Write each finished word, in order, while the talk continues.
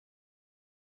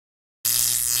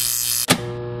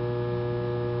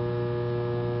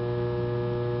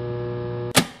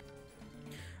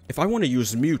If I want to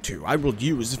use Mewtwo, I will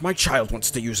use. If my child wants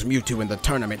to use Mewtwo in the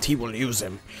tournament, he will use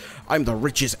him. I'm the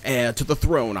richest heir to the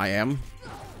throne, I am.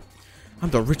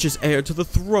 I'm the richest heir to the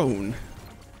throne.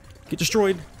 Get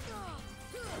destroyed.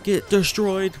 Get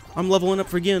destroyed. I'm leveling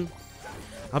up again.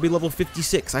 I'll be level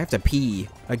 56. I have to pee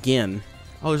again.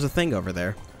 Oh, there's a thing over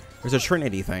there. There's a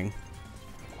Trinity thing.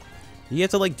 You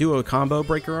have to, like, do a combo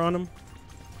breaker on him?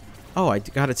 Oh, I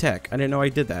got a tech. I didn't know I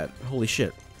did that. Holy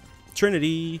shit.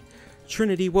 Trinity.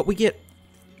 Trinity, what we get?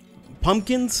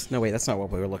 Pumpkins? No, wait, that's not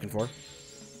what we were looking for.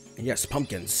 Yes,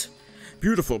 pumpkins.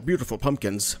 Beautiful, beautiful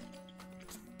pumpkins.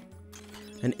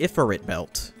 An Ifrit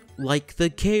belt. Like the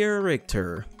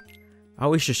character. I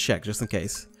always just check, just in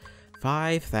case.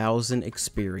 5,000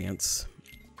 experience.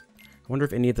 I wonder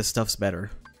if any of the stuff's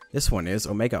better. This one is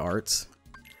Omega Arts.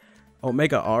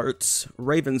 Omega Arts.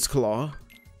 Raven's Claw.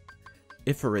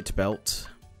 Ifrit belt.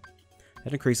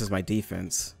 That increases my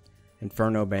defense.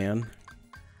 Inferno Ban.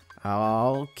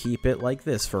 I'll keep it like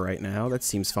this for right now. That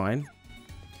seems fine.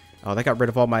 Oh, that got rid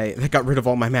of all my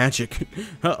magic.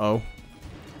 Uh-oh.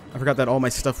 I forgot that all my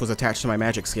stuff was attached to my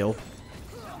magic skill.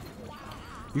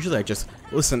 Usually I just...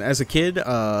 Listen, as a kid,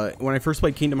 when I first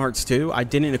played Kingdom Hearts 2, I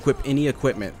didn't equip any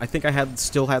equipment. I think I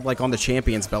still had, like, on the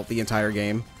Champions belt the entire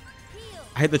game.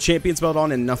 I had the Champions belt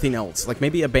on and nothing else. Like,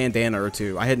 maybe a bandana or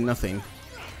two. I had nothing.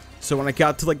 So when I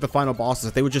got to, like, the final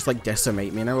bosses, they would just, like,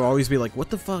 decimate me. And I would always be like,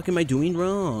 what the fuck am I doing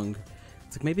wrong?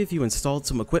 It's like, maybe if you installed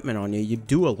some equipment on you, you'd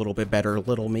do a little bit better,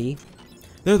 little me.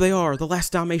 There they are, the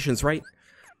last Dalmatians, right?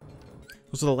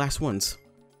 Those are the last ones.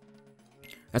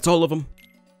 That's all of them.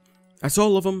 That's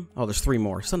all of them. Oh, there's 3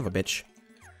 more. Son of a bitch.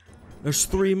 There's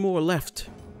 3 more left.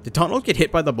 Did Donald get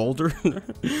hit by the boulder?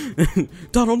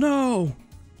 Donald, no!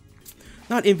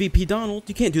 Not MVP Donald.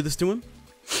 You can't do this to him.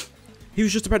 He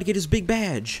was just about to get his big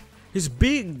badge. His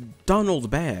big Donald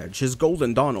badge. His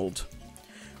golden Donald.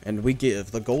 And we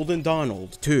give the golden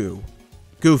Donald to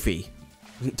Goofy.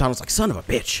 Donald's like, son of a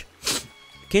bitch.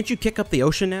 Can't you kick up the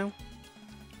ocean now?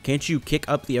 Can't you kick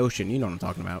up the ocean? You know what I'm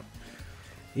talking about.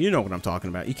 You know what I'm talking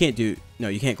about. You can't do... No,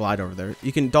 you can't glide over there.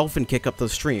 You can dolphin kick up the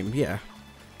stream. Yeah.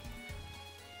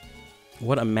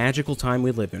 What a magical time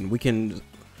we live in. We can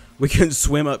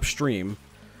swim upstream.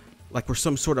 Like we're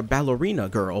some sort of ballerina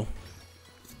girl.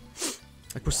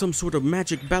 Like we're some sort of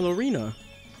magic ballerina.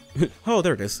 Oh,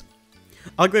 there it is.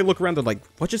 I like they look around and like,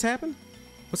 what just happened?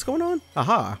 What's going on?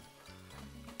 Aha.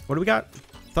 What do we got?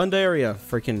 Thundaria.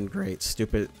 Freaking great.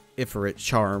 Stupid Ifrit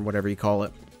charm, whatever you call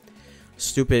it.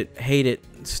 Stupid, hate it.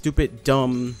 Stupid,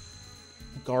 dumb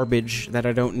garbage that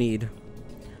I don't need.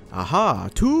 Aha!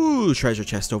 2 treasure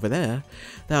chests over there.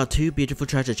 There are 2 beautiful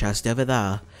treasure chests over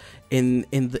there. In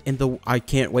the I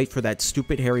can't wait for that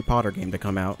stupid Harry Potter game to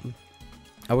come out.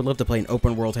 I would love to play an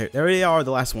open world Harry. There they are,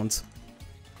 the last ones.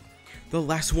 The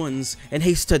last ones. And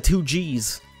haste to 2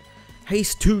 Gs.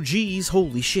 Haste 2 Gs.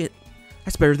 Holy shit.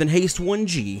 That's better than haste 1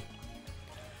 G.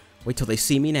 Wait till they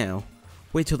see me now.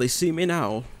 Wait till they see me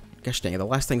now. Gosh dang it, the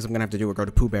last things I'm gonna have to do are go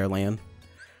to Pooh Bear Land.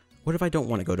 What if I don't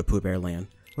want to go to Pooh Bear Land?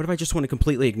 What if I just want to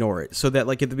completely ignore it? So that,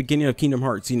 like, at the beginning of Kingdom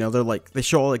Hearts, you know, they're like, they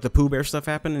show all, like, the Pooh Bear stuff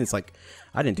happen, and it's like,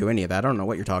 I didn't do any of that. I don't know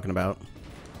what you're talking about.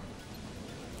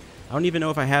 I don't even know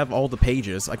if I have all the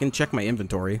pages. I can check my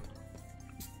inventory.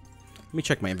 Let me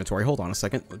check my inventory. Hold on a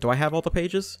second. Do I have all the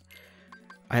pages?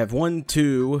 I have 1,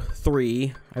 2,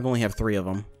 3. I only have 3 of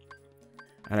them.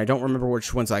 And I don't remember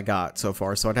which ones I got so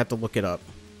far, so I'd have to look it up.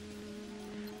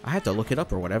 I had to look it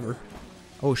up or whatever.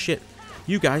 Oh, shit.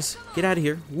 You guys, get out of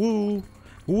here. Woo.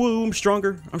 Woo, I'm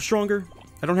stronger. I'm stronger.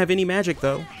 I don't have any magic,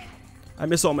 though. I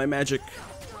miss all my magic.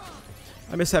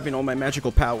 I miss having all my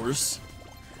magical powers.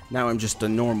 Now I'm just a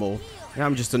normal... Now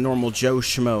I'm just a normal Joe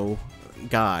Schmo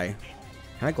guy.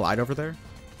 Can I glide over there?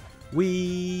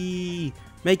 Whee!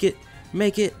 Make it!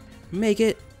 Make it! Make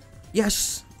it!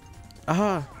 Yes!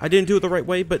 Aha! I didn't do it the right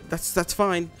way, but that's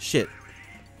fine. Shit.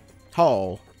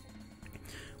 Haul.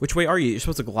 Which way are you? You're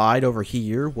supposed to glide over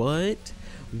here? What?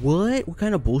 What? What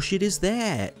kind of bullshit is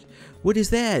that? What is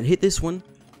that? Hit this one.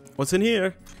 What's in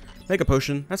here? Mega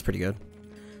potion. That's pretty good.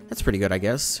 That's pretty good, I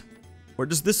guess. Where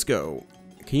does this go?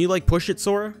 Can you, like, push it,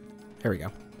 Sora? There we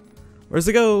go. Where does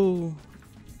it go?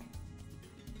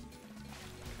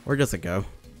 Where does it go?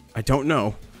 I don't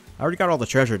know. I already got all the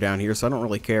treasure down here, so I don't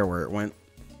really care where it went.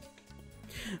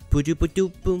 It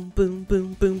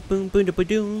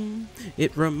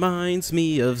reminds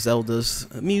me of Zelda's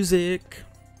music.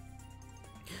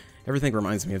 Everything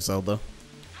reminds me of Zelda.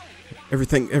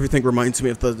 Everything reminds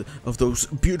me of those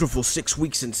beautiful 6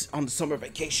 weeks on the summer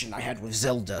vacation I had with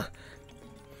Zelda.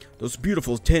 Those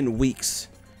beautiful 10 weeks.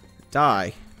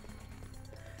 Die.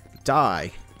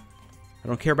 Die. I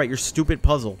don't care about your stupid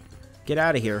puzzle. Get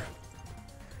out of here.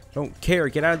 Don't care.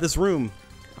 Get out of this room.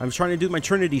 I'm trying to do my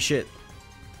Trinity shit.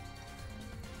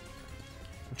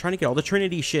 I'm trying to get all the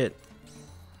Trinity shit.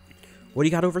 What do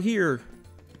you got over here?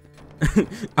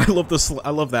 I love this. I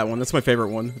love that one. That's my favorite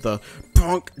one. The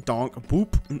bonk, donk,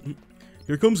 boop.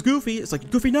 Here comes Goofy. It's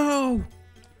like, Goofy, no!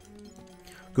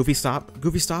 Goofy, stop.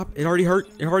 Goofy, stop. It already hurt.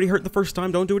 It already hurt the first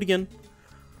time. Don't do it again.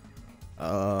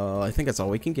 I think that's all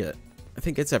we can get. I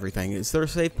think it's everything. Is there a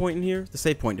save point in here? The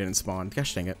save point didn't spawn.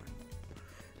 Gosh dang it.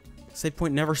 Save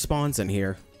point never spawns in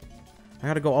here. I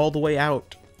gotta go all the way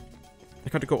out. I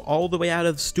gotta go all the way out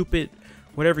of stupid,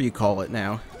 whatever you call it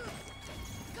now.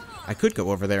 I could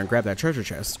go over there and grab that treasure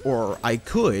chest. Or I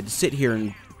could sit here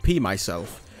and pee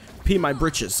myself. Pee my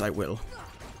britches, I will.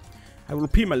 I will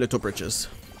pee my little britches.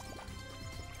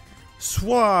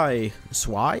 Swai.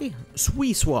 Swai?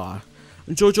 Swee swa.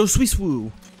 Jojo Swee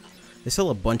Swoo. They sell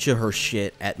a bunch of her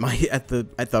shit at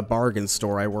the bargain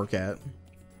store I work at.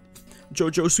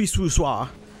 Jojo Swee Swoo Swa.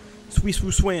 Swee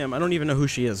Swoo Swam. I don't even know who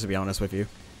she is, to be honest with you.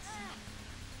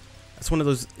 That's one of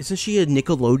those. Isn't she a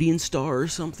Nickelodeon star or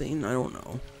something? I don't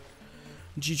know.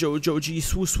 Jojo G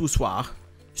Swoo Swoo Swa.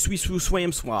 Swee Swoo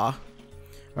Swam Swa. I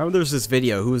remember there's this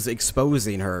video who was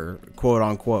exposing her, quote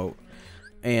unquote.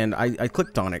 And I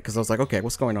clicked on it because I was like, okay,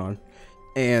 what's going on?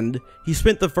 And he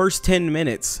spent the first 10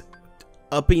 minutes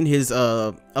upping his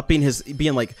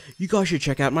being like, you guys should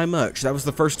check out my merch. That was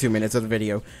the first 2 minutes of the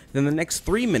video. Then the next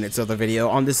 3 minutes of the video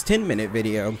on this 10-minute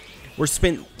video were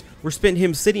spent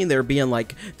him sitting there being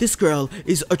like, this girl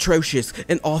is atrocious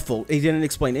and awful. He didn't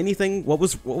explain anything. What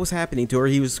was happening to her?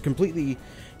 He's pretty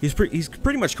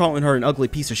much calling her an ugly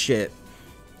piece of shit.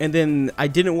 And then I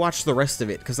didn't watch the rest of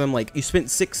it because I'm like, you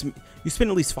spent at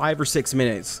least 5 or 6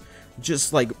 minutes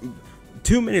just like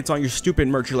 2 minutes on your stupid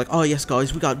merch. You're like, oh yes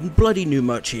guys, we got bloody new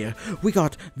merch here. We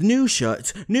got new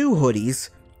shirts, new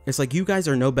hoodies. It's like, you guys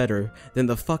are no better than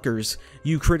the fuckers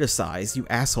you criticize, you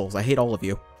assholes. I hate all of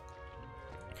you.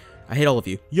 I hate all of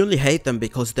you. You only hate them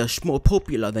because they're more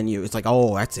popular than you. It's like,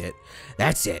 oh, that's it.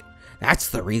 That's it. That's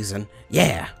the reason.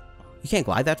 Yeah. You can't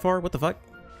glide that far? What the fuck?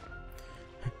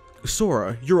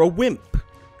 Sora, you're a wimp.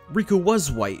 Riku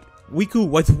was white. Riku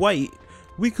was white.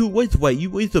 Riku was white.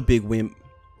 You is a big wimp.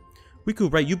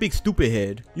 Riku, right? You big stupid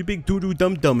head. You big doo-doo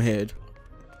dumb head.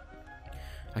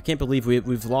 I can't believe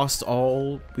we've lost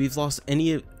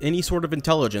any sort of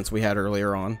intelligence we had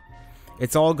earlier on.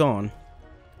 It's all gone.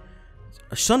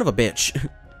 Son of a bitch.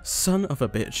 Son of a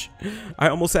bitch. I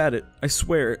almost had it. I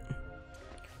swear it.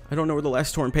 I don't know where the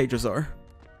last torn pages are.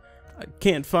 I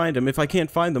can't find them. If I can't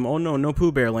find them, oh no, no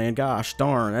Pooh Bear Land. Gosh,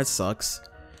 darn, that sucks.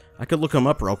 I could look them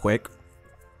up real quick.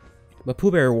 But Pooh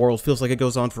Bear World feels like it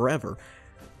goes on forever.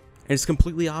 And it's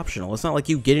completely optional. It's not like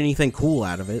you get anything cool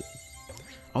out of it.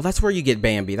 Oh, that's where you get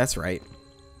Bambi. That's right.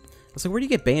 I was like, where do you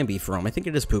get Bambi from? I think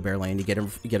it is Pooh Bear Land you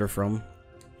get her from.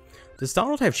 Does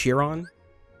Donald have cheer on?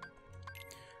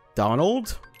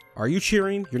 Donald? Are you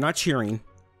cheering? You're not cheering.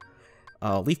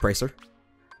 Leaf Bracer.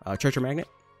 Treasure Magnet.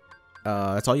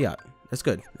 That's all you got. That's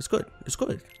good. It's good. It's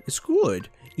good. It's good.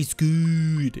 It's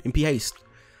good. MP Haste.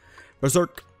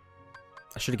 Berserk.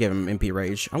 I should have given him MP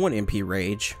Rage. I want MP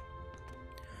Rage.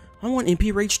 I want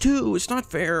MP Rage too. It's not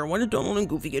fair. Why did Donald and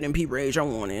Goofy get MP Rage? I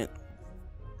want it.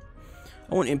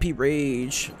 I want MP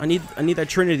Rage. I need that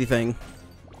Trinity thing.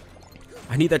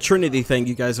 I need that Trinity thing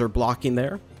you guys are blocking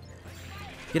there.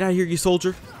 Get out of here, you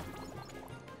soldier.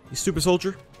 You stupid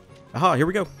soldier. Aha, here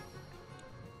we go.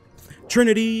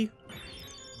 Trinity.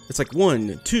 It's like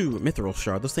 1, 2 Mithril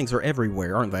Shard. Those things are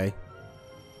everywhere, aren't they?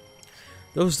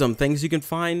 Those dumb things you can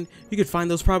find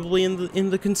those probably in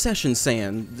the concession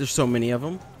stand. There's so many of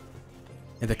them.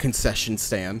 In the concession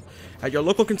stand. At your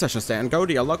local concession stand, go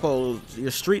to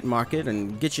your street market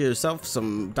and get yourself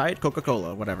some Diet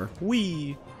Coca-Cola, whatever.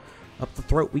 Whee! Up the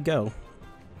throat we go.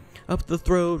 Up the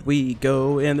throat we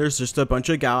go, and there's just a bunch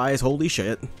of guys, holy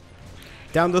shit.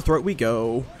 Down the throat we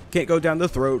go. Can't go down the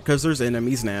throat because there's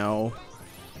enemies now.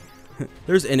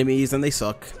 There's enemies and they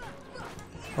suck.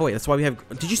 Oh wait, that's why we have...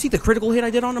 Did you see the critical hit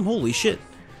I did on him? Holy shit.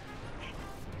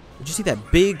 Did you see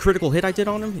that big critical hit I did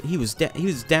on him? He was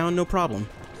down, no problem.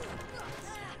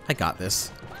 I got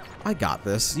this. I got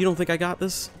this. You don't think I got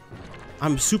this?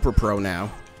 I'm super pro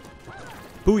now.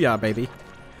 Booyah, baby.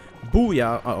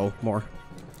 Booyah. Uh-oh, more.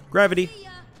 Gravity.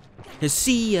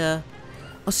 See ya.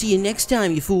 I'll see you next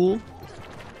time, you fool.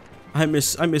 I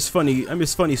miss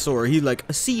funny Sora. He like,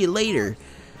 I'll see you later.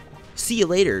 See you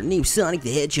later. Name's Sonic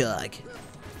the Hedgehog.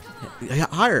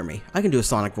 Hire me. I can do a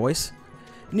Sonic voice.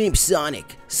 Name's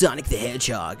Sonic. Sonic the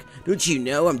Hedgehog. Don't you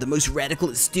know I'm the most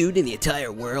radicalist dude in the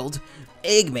entire world?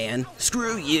 Eggman,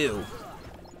 screw you.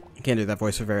 I can't do that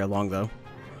voice for very long though.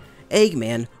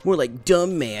 Eggman, more like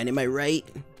dumb man, am I right?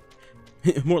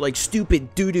 More like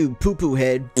stupid doo-doo poo-poo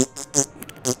head.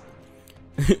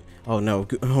 Oh no,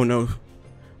 oh no.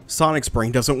 Sonic's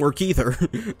brain doesn't work either.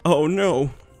 Oh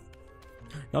no.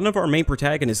 None of our main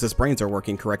protagonists' brains are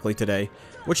working correctly today.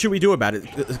 What should we do about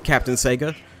it, Captain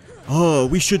Sega? Oh,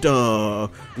 we should,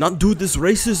 not do this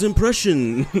racist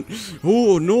impression.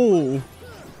 Oh no.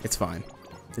 It's fine.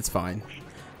 It's fine.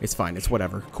 It's fine. It's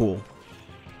whatever. Cool.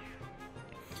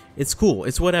 It's cool.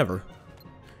 It's whatever.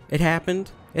 It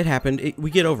happened. It happened.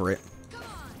 We get over it.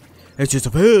 It's just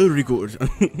very good.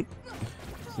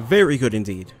 Very good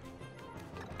indeed.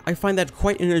 I find that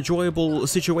quite an enjoyable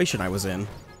situation I was in.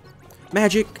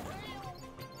 Magic.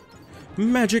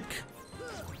 Magic.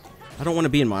 I don't want to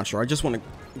be in Monster. I just want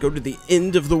to go to the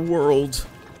end of the world.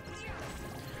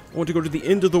 I want to go to the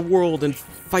end of the world and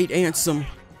fight Ansem.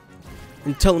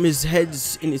 And tell him his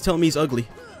head's... and tell him he's ugly.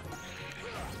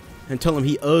 And tell him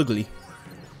he ugly.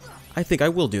 I think I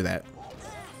will do that.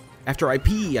 After I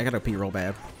pee, I gotta pee real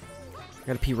bad. I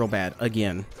gotta pee real bad.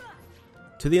 Again.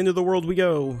 To the end of the world we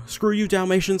go. Screw you,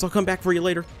 Dalmatians. I'll come back for you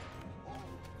later.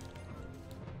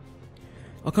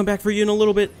 I'll come back for you in a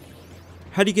little bit.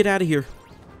 How do you get out of here?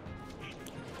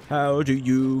 How do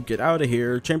you get out of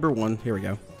here? Chamber 1. Here we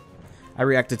go. I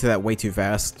reacted to that way too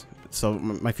fast. So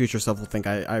my future self will think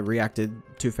I reacted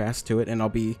too fast to it, and I'll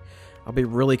be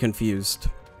really confused.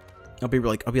 I'll be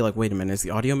like, wait a minute, is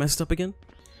the audio messed up again?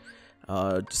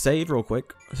 Save real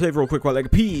quick. Save real quick while I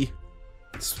pee.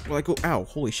 While I go, ow,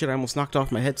 holy shit, I almost knocked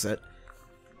off my headset.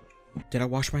 Did I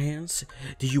wash my hands?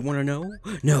 Do you want to know?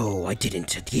 No, I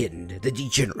didn't again. The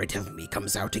degenerate of me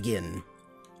comes out again.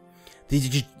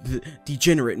 The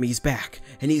degenerate me's back,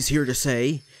 and he's here to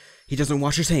say he doesn't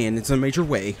wash his hands in a major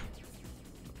way.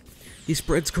 He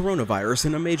spreads coronavirus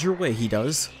in a major way, he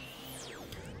does.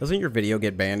 Doesn't your video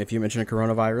get banned if you mention a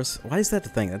coronavirus? Why is that the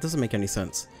thing? That doesn't make any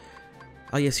sense.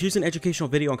 Oh yes, here's an educational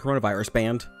video on coronavirus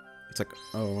banned. It's like,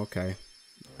 oh, okay.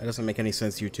 That doesn't make any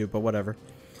sense, YouTube, but whatever.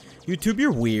 YouTube,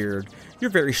 you're weird. You're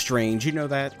very strange, you know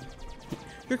that?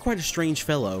 You're quite a strange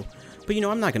fellow. But you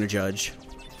know, I'm not gonna judge.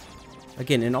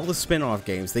 Again, in all the spin-off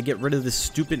games, they get rid of this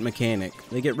stupid mechanic.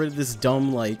 They get rid of this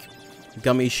dumb, like,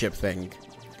 gummy ship thing.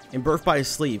 In Birth by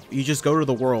Sleep, you just go to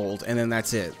the world, and then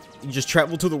that's it. You just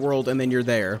travel to the world, and then you're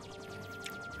there.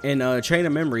 In Chain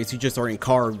of Memories, you just are in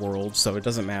Card World, so it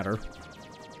doesn't matter.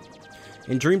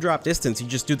 In Dream Drop Distance, you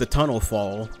just do the tunnel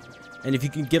fall. And if you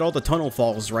can get all the tunnel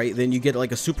falls right, then you get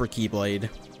like a super Keyblade.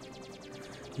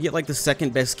 You get like the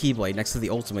second best Keyblade next to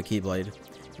the ultimate Keyblade.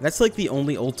 And that's like the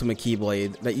only ultimate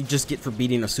Keyblade that you just get for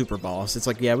beating a super boss. It's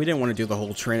like, yeah, we didn't want to do the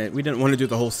whole Trinity. We didn't want to do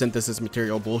the whole synthesis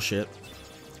material bullshit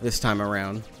this time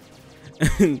around.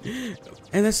 And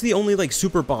that's the only like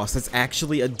super boss that's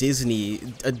actually a Disney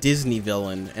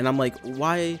villain. And I'm like,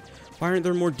 why aren't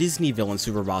there more Disney villain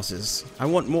super bosses? I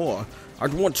want more.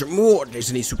 I'd want more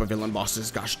Disney supervillain bosses,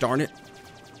 gosh darn it.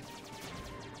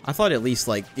 I thought at least,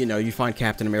 like, you know, you find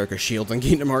Captain America's shield in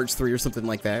Kingdom Hearts 3 or something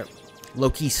like that.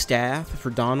 Loki's staff for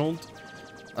Donald.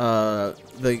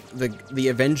 The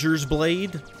Avengers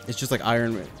blade. It's just like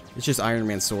Iron Man. It's just Iron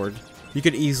Man's sword. You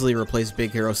could easily replace Big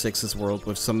Hero 6's world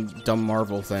with some dumb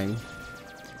Marvel thing.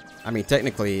 I mean,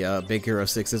 technically, Big Hero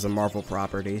 6 is a Marvel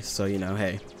property, so, you know,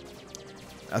 hey.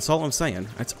 That's all I'm saying.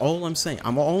 That's all I'm saying.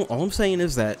 All I'm saying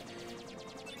is that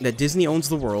Disney owns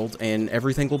the world, and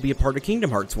everything will be a part of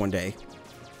Kingdom Hearts one day.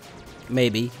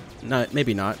 Maybe.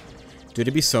 Maybe not. Dude,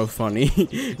 it'd be so funny.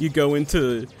 You go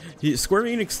into... Square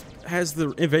Enix has the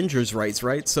Avengers rights,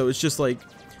 right? So it's just like,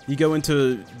 you go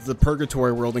into the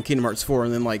Purgatory world in Kingdom Hearts 4,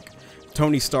 and then, like,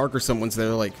 Tony Stark or someone's there,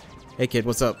 like, hey, kid,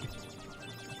 what's up?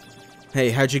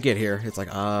 Hey, how'd you get here? It's like,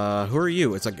 who are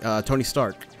you? It's like, Tony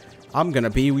Stark. I'm gonna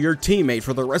be your teammate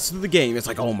for the rest of the game. It's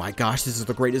like, oh my gosh, this is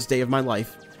the greatest day of my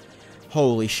life.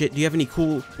 Holy shit, do you have any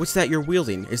cool... What's that you're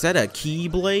wielding? Is that a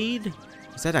Keyblade?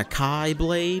 Is that a Kai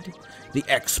blade? The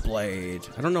X blade.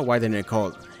 I don't know why they didn't call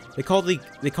it. They call the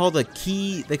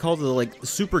like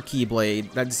super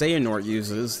Keyblade that Xehanort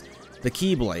uses the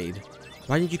Keyblade.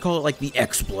 Why didn't you call it like the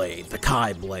X blade, the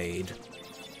Kai blade?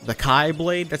 The Kai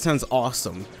blade? That sounds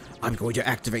awesome. I'm going to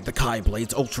activate the Kai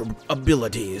blade's ultra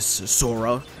abilities,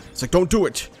 Sora. It's like, don't do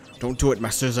it. Don't do it,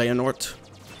 Master Xehanort.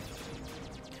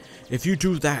 If you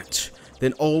do that,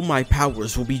 then all my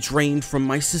powers will be drained from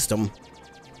my system.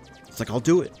 It's like, I'll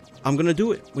do it. I'm gonna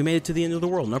do it. We made it to the end of the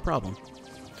world, no problem.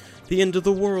 The end of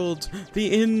the world.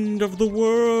 The end of the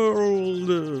world.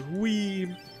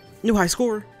 New high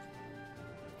score.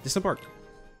 Disembark.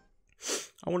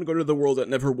 I want to go to the world that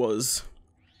never was.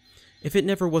 If it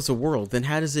never was a world, then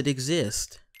how does it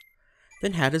exist?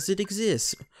 Then how does it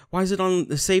exist? Why is it on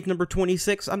the save number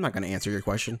 26? I'm not going to answer your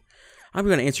question. I'm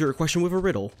going to answer your question with a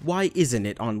riddle. Why isn't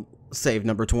it on save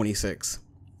number 26?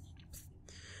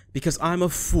 Because I'm a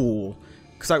fool.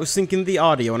 Because I was syncing the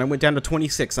audio and I went down to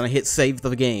 26 and I hit save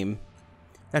the game.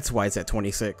 That's why it's at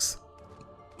 26.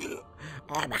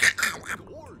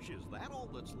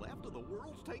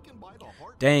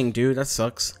 Dang, dude, that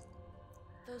sucks.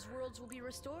 Those worlds will be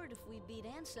restored if we beat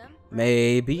Ansem.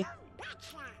 Maybe.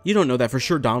 You don't know that for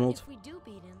sure, Donald. If we do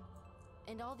beat him,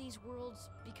 and all these worlds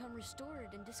become restored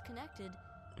and disconnected,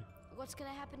 what's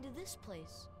gonna happen to this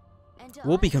place? And to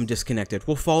We'll us? become disconnected.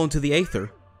 We'll fall into the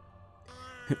aether.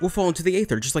 We'll fall into the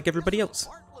aether just like everybody else.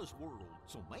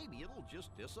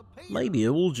 Maybe it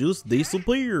will just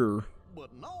disappear. But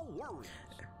no worries.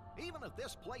 Even if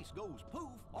this place goes poof,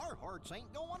 our hearts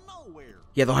ain't going nowhere.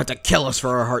 Yeah, they'll have to kill us for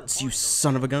our hearts, you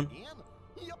son of a gun.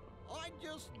 Yep, I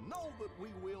just know that we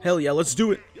will. Hell yeah, let's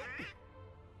do it.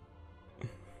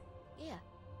 Yeah,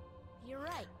 you're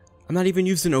right. I'm not even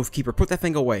using Oathkeeper. Put that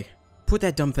thing away. Put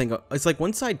that dumb thing up. It's like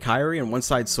one side Kyrie and one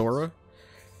side Sora.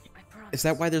 Is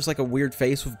that why there's like a weird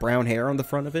face with brown hair on the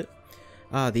front of it?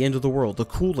 Ah, the end of the world. The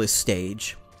coolest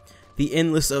stage. The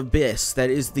endless abyss that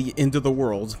is the end of the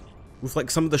world. With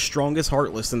like some of the strongest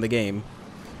Heartless in the game.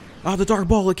 Ah, the Dark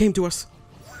Ball, it came to us.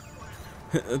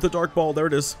 The Dark Ball, there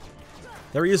it is.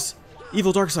 There he is.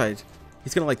 Evil Darkseid.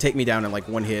 He's gonna like take me down in like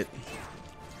one hit.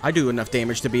 I do enough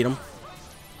damage to beat him.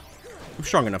 I'm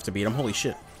strong enough to beat him, holy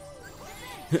shit.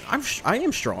 I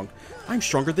am strong. I'm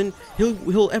stronger than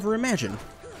he'll ever imagine.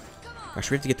 Gosh,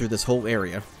 we have to get through this whole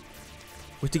area.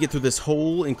 We have to get through this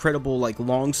whole incredible, like,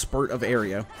 long spurt of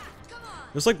area.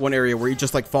 There's, like, one area where you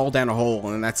just, like, fall down a hole,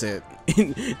 and then that's it.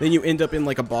 Then you end up in,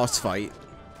 like, a boss fight.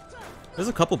 There's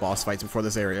a couple boss fights before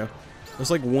this area.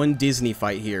 There's, like, one Disney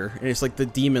fight here, and it's, like, the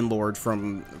Demon Lord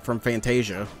from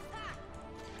Fantasia.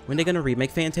 When are they gonna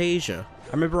remake Fantasia?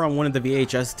 I remember on one of the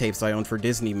VHS tapes I owned for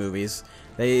Disney movies,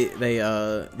 they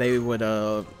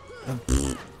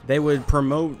would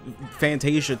promote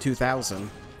Fantasia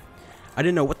 2000. I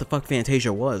didn't know what the fuck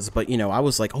Fantasia was, but, you know, I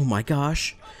was like, oh my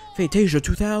gosh, Fantasia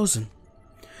 2000.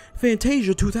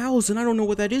 Fantasia 2000, I don't know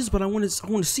what that is, but I want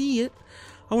to see it.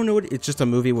 I want to know what it's just a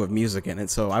movie with music in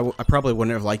it, so I probably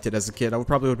wouldn't have liked it as a kid. I would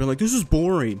probably have been like, this is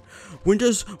boring. When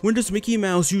does Mickey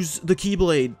Mouse use the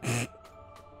Keyblade?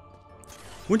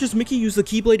 When does Mickey use the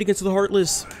Keyblade against the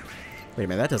Heartless? Wait a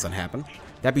minute, that doesn't happen.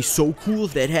 That'd be so cool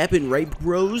if that happened, right,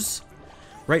 bros?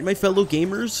 Right, my fellow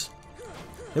gamers?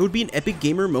 That would be an epic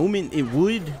gamer moment. It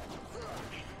would.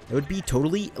 That would be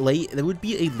totally late. That would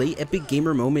be a late epic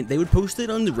gamer moment. They would post it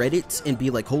on the Reddit and be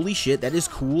like, holy shit, that is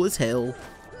cool as hell.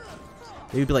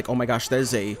 They would be like, oh my gosh, that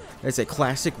is a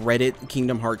classic Reddit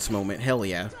Kingdom Hearts moment. Hell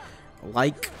yeah.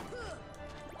 Like,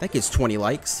 that gets 20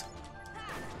 likes.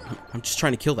 I'm just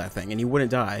trying to kill that thing and he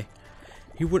wouldn't die.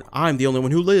 I'm the only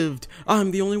one who lived.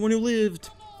 I'm the only one who lived.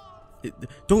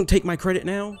 Don't take my credit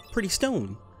now. Pretty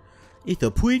stone. It's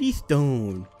a pretty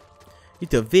stone.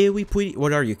 It's a very pretty...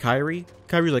 What are you, Kyrie?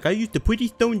 Kyrie's like, I used a pretty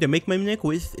stone to make my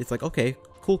necklace. It's like, okay,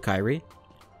 cool, Kyrie.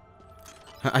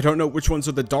 I don't know which ones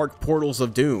are the dark portals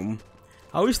of doom.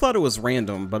 I always thought it was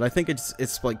random, but I think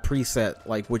it's like preset,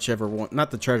 like whichever one...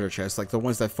 Not the treasure chest, like the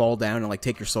ones that fall down and like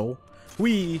take your soul.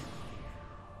 Whee!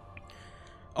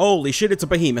 Holy shit, it's a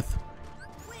behemoth.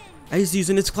 He's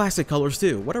using its classic colors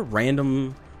too. What a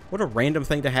random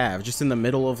thing to have just in the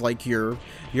middle of like your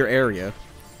area.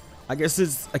 I guess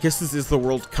this is the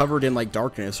world covered in like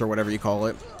darkness or whatever you call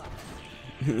it.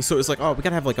 So it's like, oh, we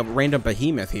gotta have like a random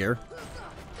behemoth here.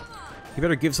 You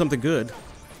better give something good.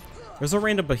 There's a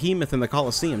random behemoth in the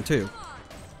Colosseum too.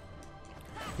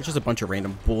 It's just a bunch of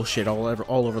random bullshit all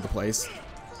over the place.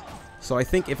 So I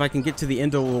think if I can get to the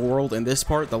end of the world in this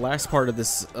part, the last part of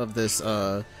this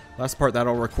last part that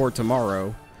I'll record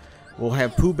tomorrow, we'll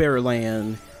have Pooh Bear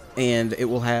Land, and it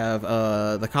will have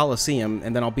the Colosseum,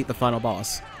 and then I'll beat the final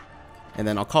boss. And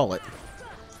then I'll call it.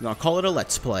 And I'll call it a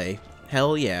Let's Play.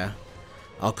 Hell yeah.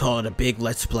 I'll call it a big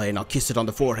Let's Play, and I'll kiss it on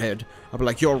the forehead. I'll be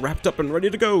like, you're wrapped up and ready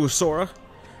to go, Sora.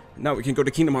 Now we can go to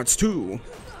Kingdom Hearts 2,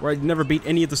 where I'd never beat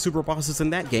any of the super bosses in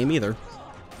that game either.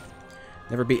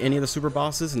 Never beat any of the super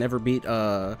bosses, I beat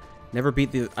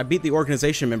the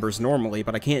organization members normally,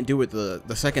 but I can't do it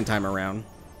the second time around.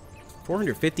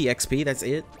 450 XP, that's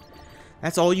it?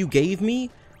 That's all you gave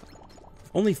me?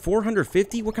 Only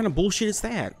 450? What kind of bullshit is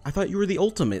that? I thought you were the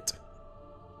ultimate.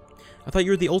 I thought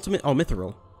you were the ultimate. Oh,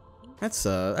 Mithril. That's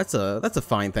a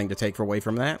fine thing to take away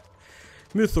from that.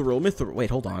 Mithril. Wait,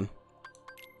 hold on.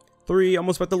 3,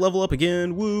 almost about to level up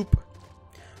again. Whoop.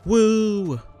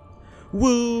 Woo.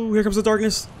 Woo. Here comes the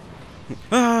darkness.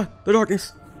 Ah, the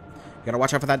darkness. You gotta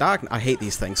watch out for that dark. I hate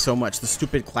these things so much. The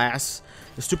stupid glass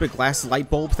light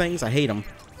bulb things. I hate them.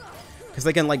 Because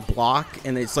they can, like, block,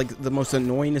 and it's, like, the most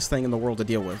annoyingest thing in the world to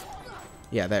deal with.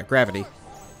 Yeah, that. Gravity.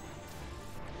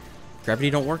 Gravity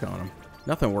don't work on them.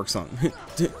 Nothing works on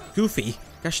Goofy.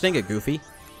 Gosh dang it, Goofy.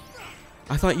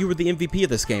 I thought you were the MVP of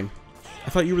this game. I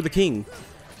thought you were the king.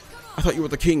 I thought you were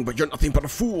the king, but you're nothing but a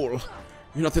fool.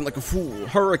 You're nothing like a fool.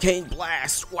 Hurricane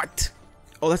Blast. What?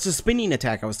 Oh, that's the spinning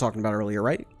attack I was talking about earlier,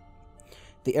 right?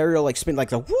 The aerial, like, spin, like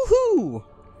the woohoo!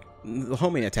 The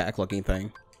homing attack looking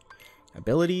thing.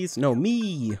 Abilities? No,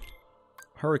 me!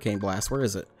 Hurricane Blast, where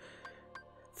is it?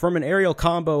 From an aerial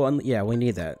combo, yeah, we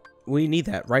need that. We need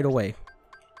that right away.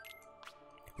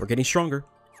 We're getting stronger.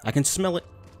 I can smell it.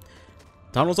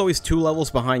 Donald's always 2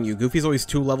 levels behind you. Goofy's always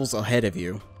 2 levels ahead of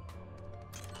you.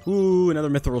 Ooh, another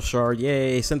mithril shard.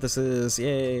 Yay, synthesis.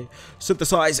 Yay.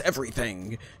 Synthesize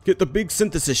everything. Get the big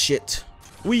synthesis shit.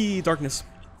 Wee, darkness.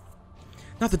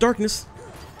 Not the darkness.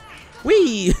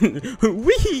 Wee!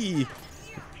 Wee!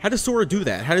 How does Sora do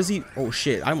that? How does he... Oh,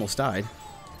 shit. I almost died.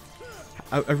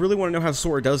 I really want to know how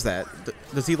Sora does that.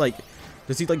 Does he, like...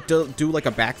 do like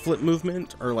a backflip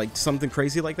movement? Or, like, something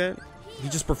crazy like that? He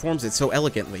just performs it so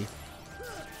elegantly.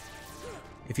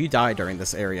 If you die during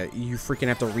this area, you freaking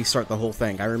have to restart the whole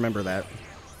thing. I remember that.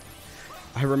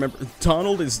 I remember...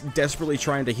 Donald is desperately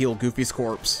trying to heal Goofy's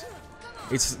corpse.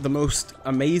 It's the most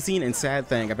amazing and sad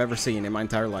thing I've ever seen in my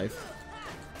entire life.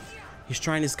 He's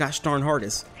trying his gosh darn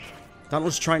hardest.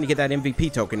 Donald's trying to get that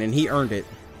MVP token, and he earned it.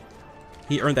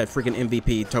 He earned that freaking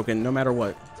MVP token no matter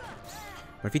what.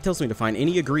 But if he tells me to find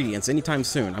any ingredients anytime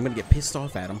soon, I'm gonna get pissed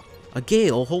off at him. A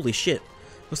gale? Holy shit.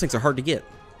 Those things are hard to get.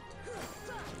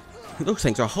 Those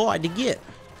things are hard to get.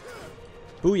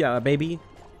 Booyah, baby.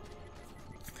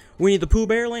 Winnie the Pooh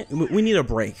Bearland? We need a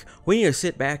break. We need to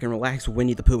sit back and relax with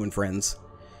Winnie the Pooh and friends.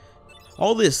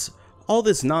 All this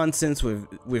nonsense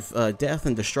with death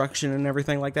and destruction and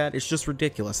everything like that, it's just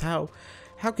ridiculous. How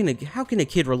can a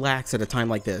kid relax at a time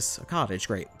like this? A cottage,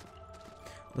 great.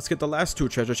 Let's get the last 2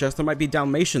 treasure chests. There might be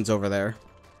Dalmatians over there.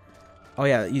 Oh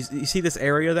yeah, you see this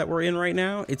area that we're in right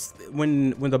now? It's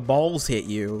when the balls hit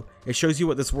you, it shows you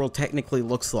what this world technically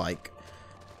looks like.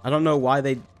 I don't know why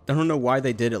they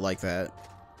did it like that.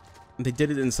 They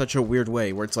did it in such a weird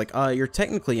way where it's like, you're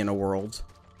technically in a world.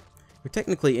 You're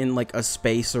technically in like a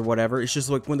space or whatever. It's just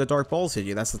like when the dark balls hit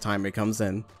you, that's the time it comes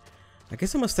in. I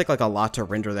guess it must take like a lot to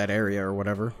render that area or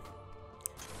whatever.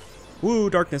 Woo,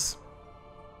 darkness.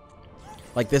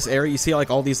 Like this area, you see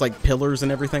like all these like pillars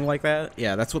and everything like that?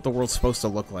 Yeah, that's what the world's supposed to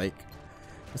look like.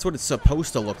 That's what it's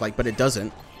supposed to look like, but it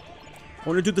doesn't. I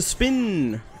want to do the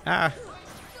spin. Ah.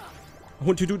 I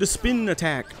want to do the spin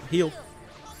attack. Heal.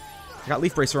 I got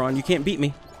Leaf Bracer on. You can't beat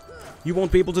me. You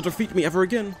won't be able to defeat me ever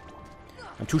again.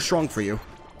 I'm too strong for you.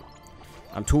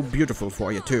 I'm too beautiful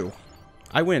for you, too.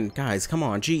 I win. Guys, come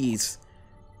on. Jeez.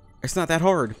 It's not that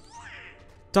hard.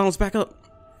 Donald's back up.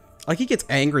 Like, he gets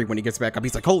angry when he gets back up.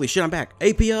 He's like, holy shit, I'm back.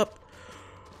 AP up.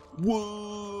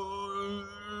 Whoa.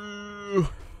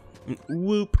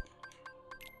 Whoop.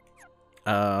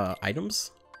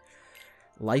 Items?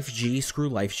 Life G. Screw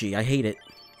Life G. I hate it.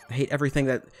 I hate everything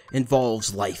that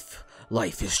involves life.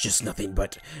 Life is just nothing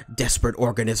but desperate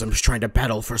organisms trying to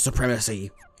battle for supremacy.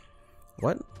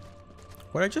 What?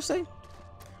 What did I just say?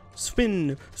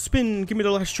 Spin! Spin! Give me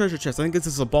the last treasure chest. I think this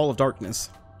is a ball of darkness.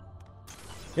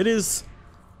 It is.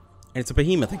 And it's a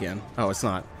behemoth again. Oh, it's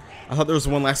not. I thought there was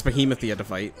one last behemoth you had to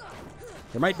fight.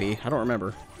 There might be. I don't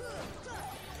remember.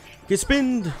 Get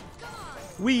spinned!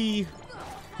 Wee! You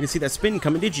can see that spin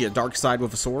coming, did you? Dark side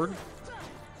with a sword.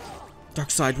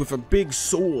 Dark side with a big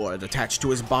sword attached to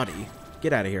his body.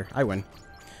 Get out of here. I win.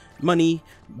 Money,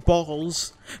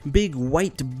 balls, big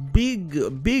white,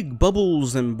 big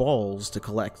bubbles and balls to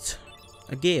collect.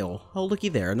 A gale. Oh, looky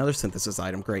there. Another synthesis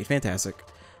item. Great. Fantastic.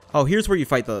 Oh, here's where you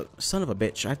fight the son of a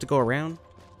bitch. I have to go around?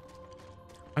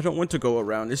 I don't want to go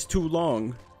around. It's too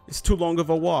long. It's too long of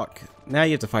a walk. Now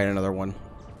you have to fight another one.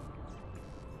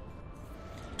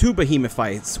 2 behemoth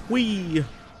fights. Whee!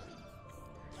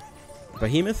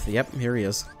 Behemoth? Yep, here he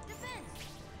is.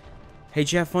 Hey,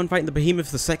 did you have fun fighting the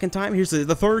behemoth the 2nd time? Here's the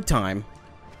 3rd time.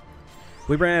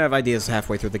 We ran out of ideas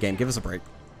halfway through the game. Give us a break.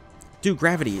 Dude,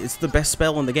 gravity. It's the best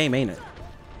spell in the game, ain't it?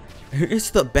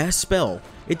 It's the best spell.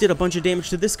 It did a bunch of damage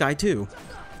to this guy, too.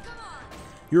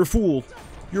 You're a fool.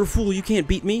 You're a fool. You can't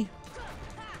beat me.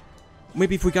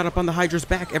 Maybe if we got up on the Hydra's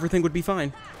back, everything would be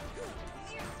fine.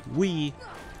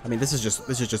 I mean, this is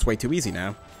just way too easy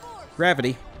now.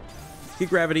 Gravity. He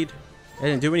gravitied. I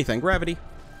didn't do anything. Gravity.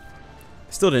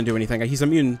 Still didn't do anything. He's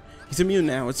immune. He's immune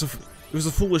now. It was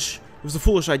a foolish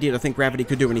idea to think gravity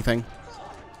could do anything.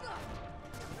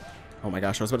 Oh my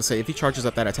gosh, I was about to say, if he charges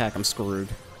up that attack, I'm screwed.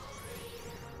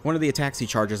 One of the attacks he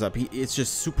charges up, it's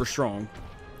just super strong.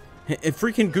 And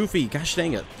freaking Goofy, gosh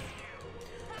dang it.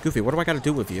 Goofy, what do I gotta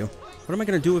do with you? What am I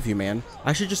gonna do with you, man?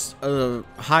 I should just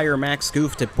hire Max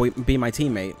Goof to be my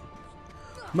teammate.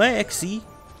 Maxie!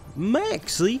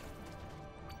 Maxie!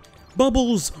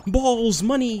 Bubbles! Balls!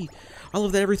 Money! I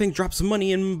love that everything drops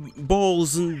money and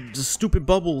balls and stupid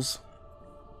bubbles.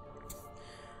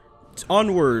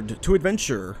 Onward to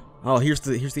adventure. Oh, here's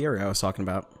the area I was talking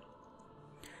about.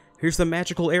 Here's the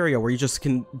magical area where you just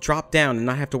can drop down and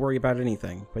not have to worry about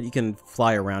anything. But you can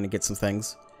fly around and get some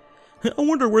things. I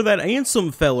wonder where that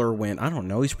handsome feller went. I don't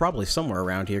know. He's probably somewhere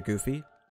around here, Goofy.